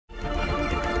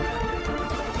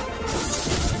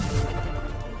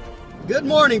Good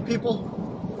morning,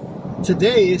 people.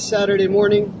 Today is Saturday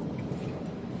morning.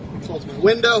 Close my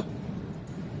window.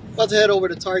 About to head over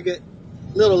to Target.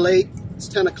 A little late. It's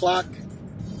 10 o'clock.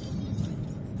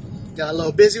 Got a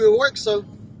little busy with work, so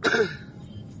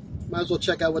might as well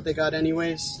check out what they got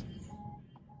anyways.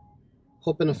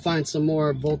 Hoping to find some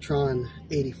more Voltron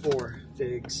 84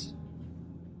 figs.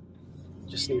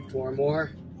 Just need 4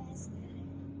 more.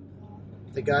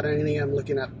 If they got anything, I'm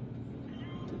looking at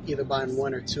either buying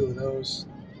 1 or 2 of those.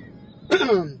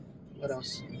 What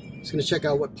else? Just gonna check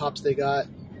out what pops they got.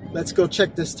 Let's go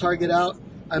check this Target out.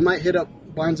 I might hit up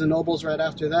Barnes and Nobles right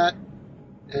after that,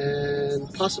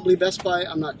 and possibly Best Buy.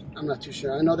 I'm not too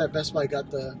sure. I know that Best Buy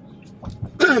got the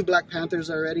Black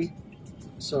Panthers already,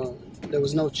 so there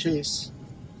was no chase.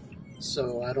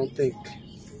 So I don't think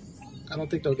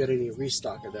they'll get any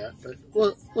restock of that.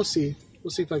 But we'll see. We'll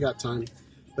see if I got time.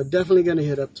 But definitely gonna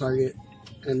hit up Target,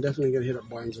 and definitely gonna hit up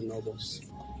Barnes and Nobles.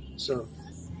 So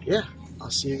yeah,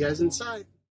 I'll see you guys inside.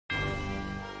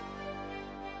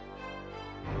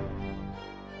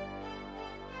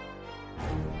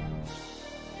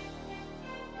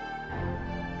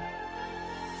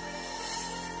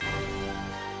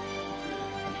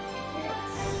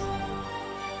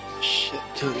 Shit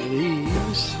ton of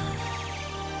these.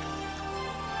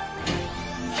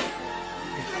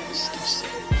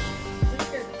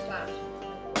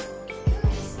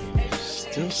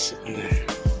 Still sitting there.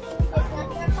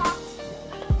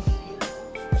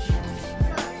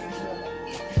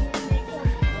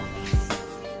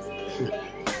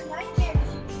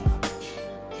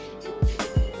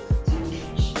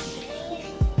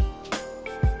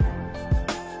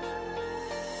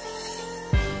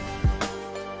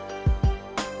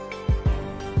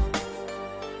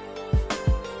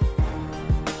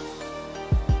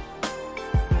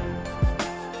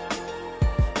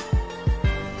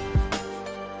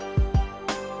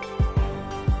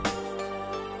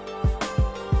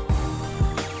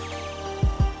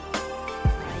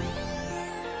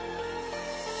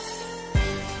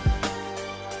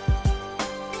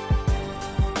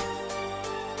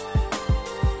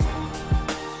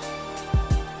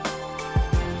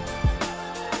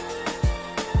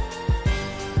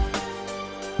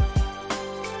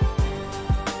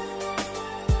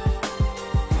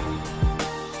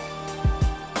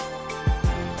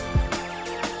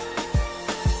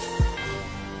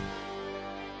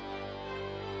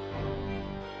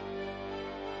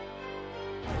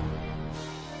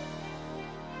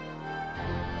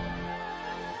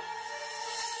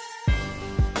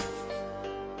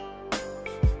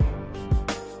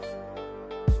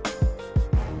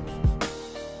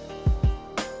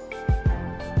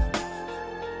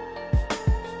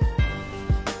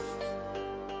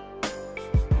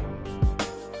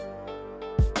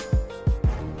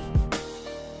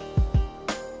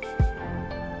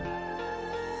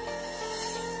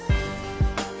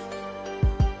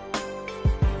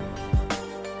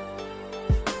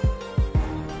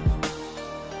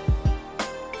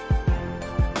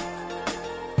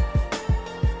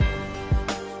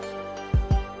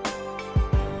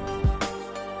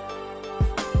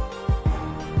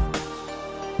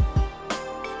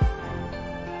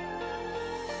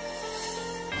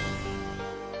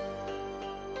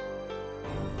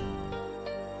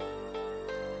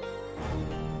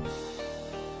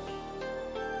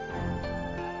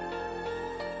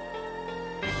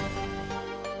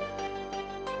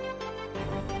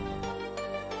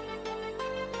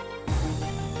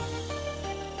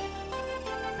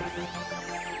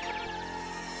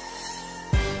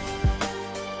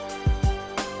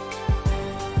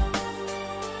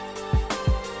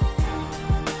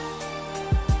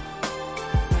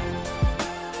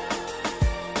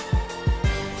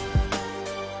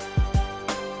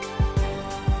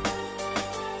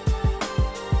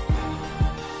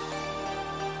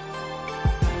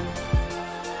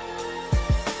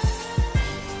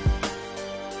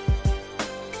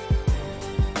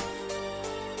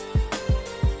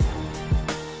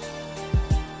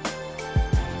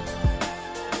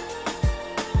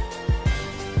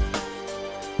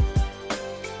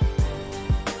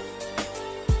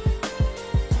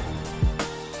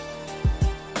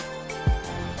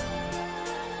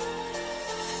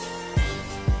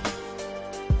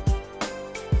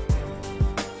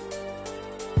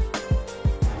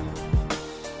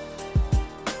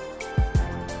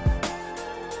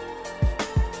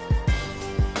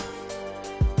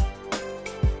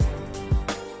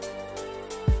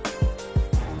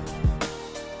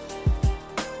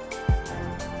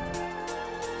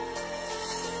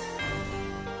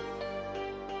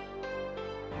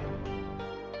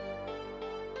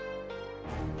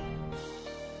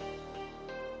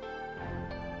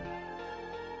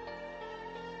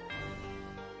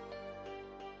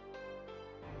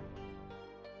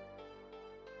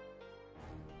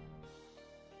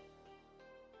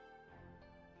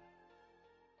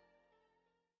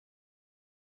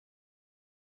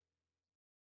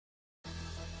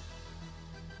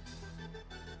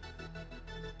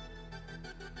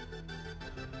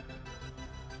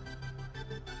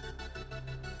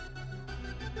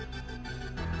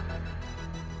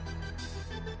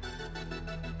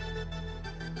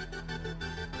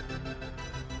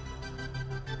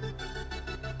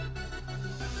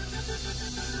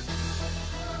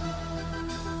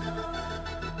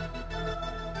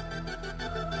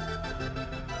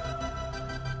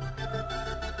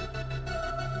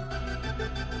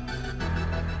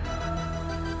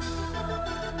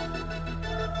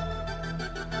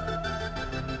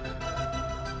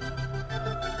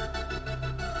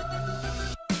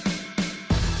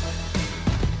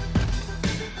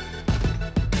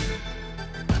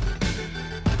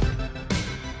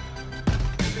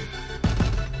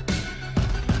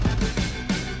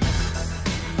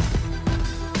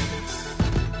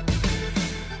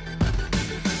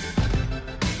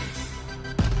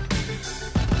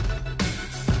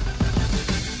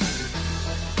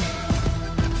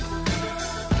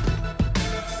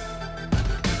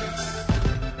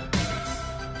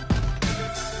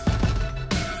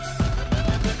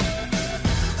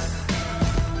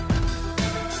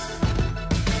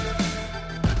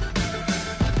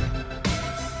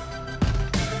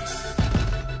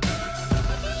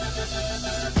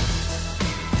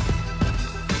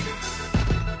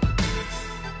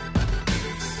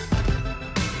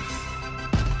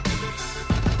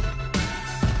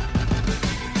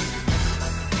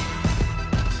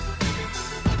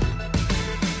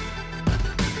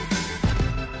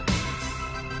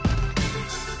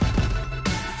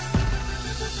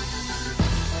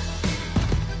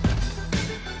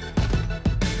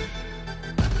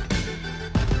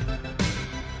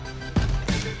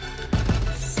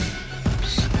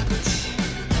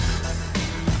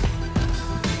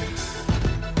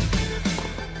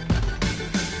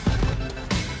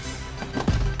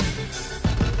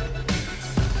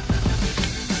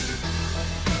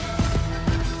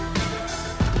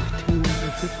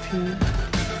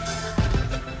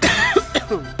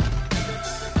 haven't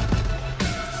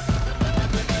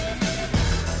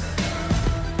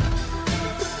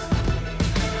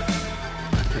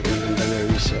even done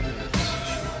a reset yet.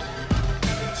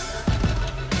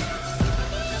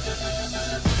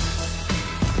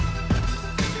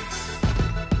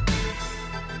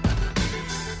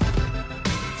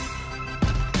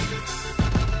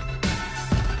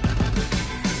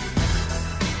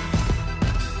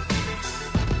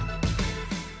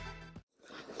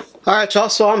 Alright y'all,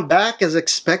 so I'm back as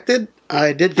expected.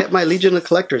 I did get my Legion of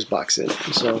Collectors box in.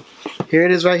 So here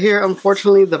it is right here.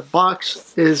 Unfortunately the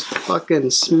box is fucking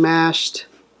smashed.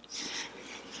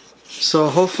 So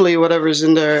hopefully whatever's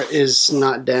in there is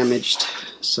not damaged.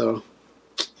 So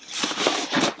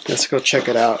let's go check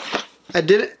it out. I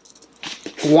didn't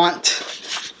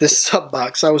want this sub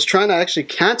box. I was trying to actually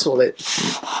cancel it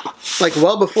like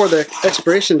well before the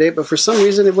expiration date, but for some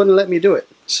reason it wouldn't let me do it.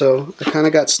 So I kind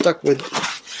of got stuck with...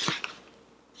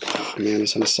 Man,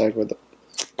 it's on the side with the...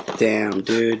 Damn,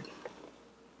 dude.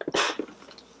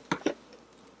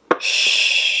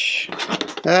 Shh.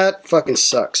 That fucking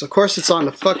sucks. Of course it's on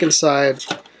the fucking side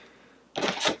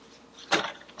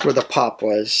where the pop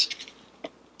was.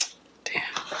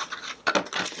 Damn.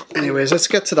 Anyways, let's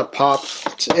get to the pop.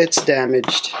 It's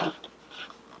damaged.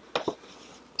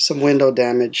 Some window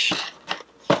damage.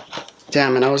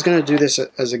 Damn it, I was gonna do this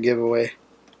as a giveaway.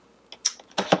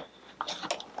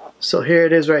 So here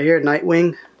it is right here,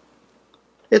 Nightwing.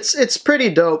 It's pretty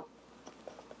dope.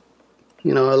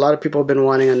 You know, a lot of people have been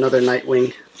wanting another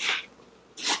Nightwing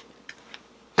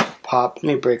pop. Let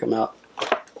me break them out.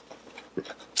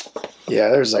 Yeah,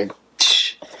 there's like...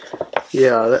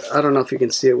 Yeah, I don't know if you can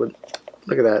see it with...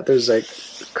 Look at that. There's like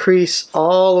crease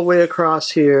all the way across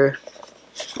here.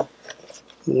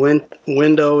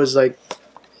 Window is like...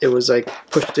 It was like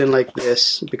pushed in like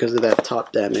this because of that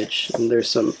top damage. And there's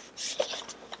some...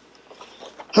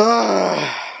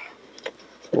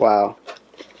 Wow.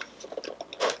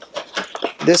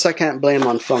 This I can't blame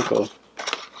on Funko.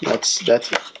 That's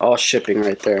all shipping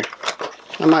right there.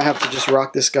 I might have to just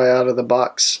rock this guy out of the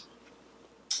box.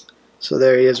 So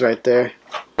there he is right there.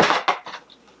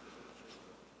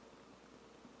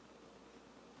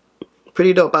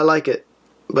 Pretty dope. I like it,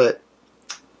 but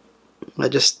I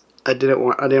didn't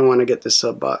want to get this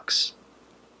sub box.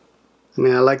 I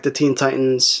mean, I like the Teen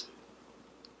Titans.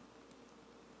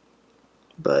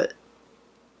 But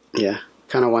yeah,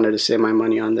 kind of wanted to save my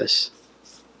money on this.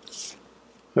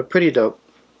 But pretty dope.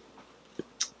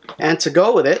 And to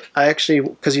go with it, I actually,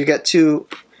 because you get two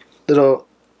little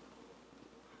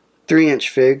 3-inch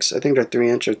figs. I think they're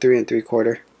 3-inch or 3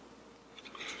 3/4.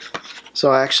 So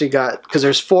I actually got, because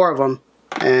there's 4 of them,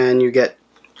 and you get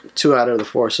 2 out of the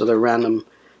 4, so they're random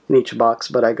in each box.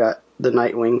 But I got the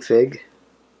Nightwing fig.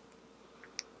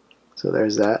 So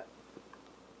there's that.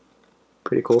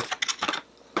 Pretty cool.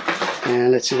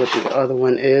 And let's see what the other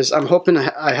one is. I'm hoping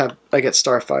I get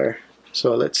Starfire.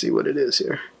 So let's see what it is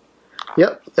here.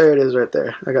 Yep, there it is right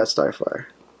there. I got Starfire.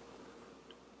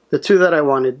 The 2 that I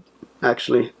wanted,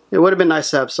 actually. It would have been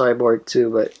nice to have Cyborg too,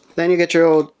 but then you get your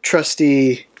old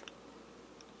trusty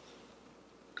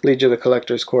Legion of the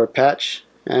Collectors Core patch.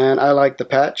 And I like the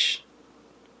patch.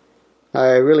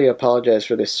 I really apologize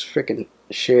for this freaking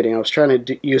shading. I was trying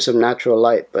to use some natural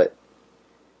light, but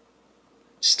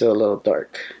it's still a little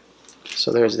dark.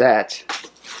 So there's that.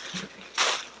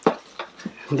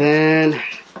 Then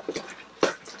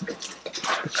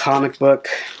the comic book.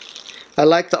 I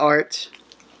like the art,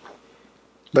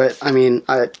 but I mean,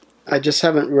 I just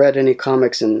haven't read any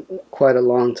comics in quite a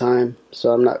long time,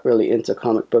 so I'm not really into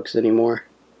comic books anymore.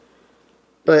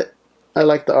 But I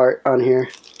like the art on here.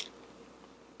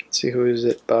 Let's see, who is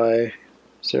it by?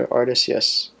 Is there an artist?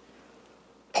 Yes.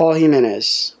 Paul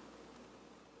Jimenez.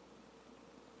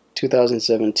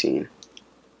 2017.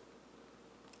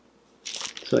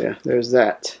 So yeah, there's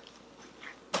that.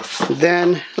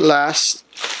 Then last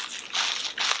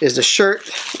is the shirt.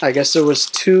 I guess there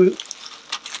was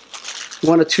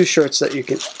 1 or 2 shirts that you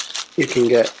can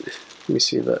get. Let me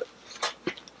see that.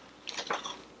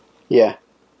 Yeah.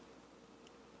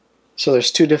 So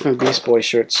there's 2 different Beast Boy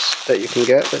shirts that you can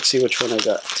get. Let's see which one I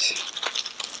got.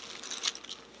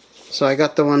 So I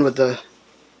got the one with the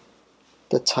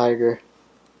tiger.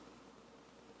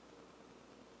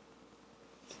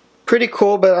 Pretty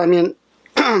cool, but I mean,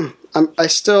 I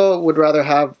still would rather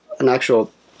have an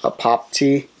actual pop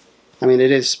tee. I mean,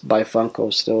 it is by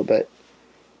Funko still, but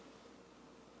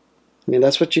I mean,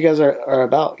 that's what you guys are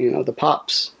about, you know, the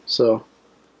pops. So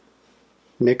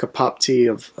make a pop tee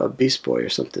of Beast Boy or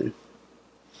something.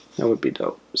 That would be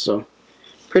dope. So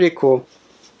pretty cool.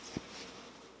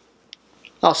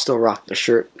 I'll still rock the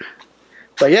shirt.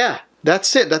 But yeah,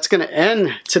 that's it. That's going to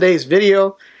end today's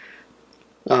video.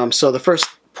 So the first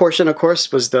portion, of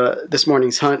course, was this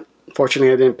morning's hunt.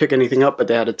 Fortunately, I didn't pick anything up, but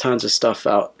they had tons of stuff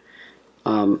out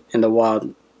in the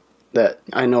wild that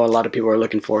I know a lot of people are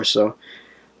looking for. So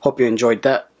hope you enjoyed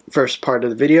that first part of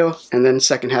the video. And then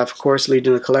second half, of course,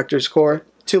 Legion of Collectors core.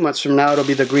 2 months from now, it'll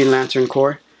be the Green Lantern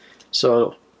core.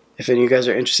 So if any of you guys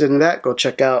are interested in that, go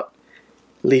check out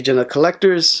Legion of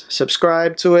Collectors.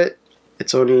 Subscribe to it.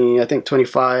 It's only, I think,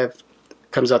 25.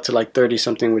 Comes out to like 30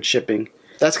 something with shipping.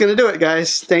 That's going to do it,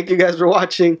 guys. Thank you guys for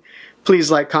watching. Please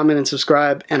like, comment, and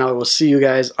subscribe, and I will see you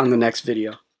guys on the next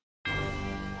video.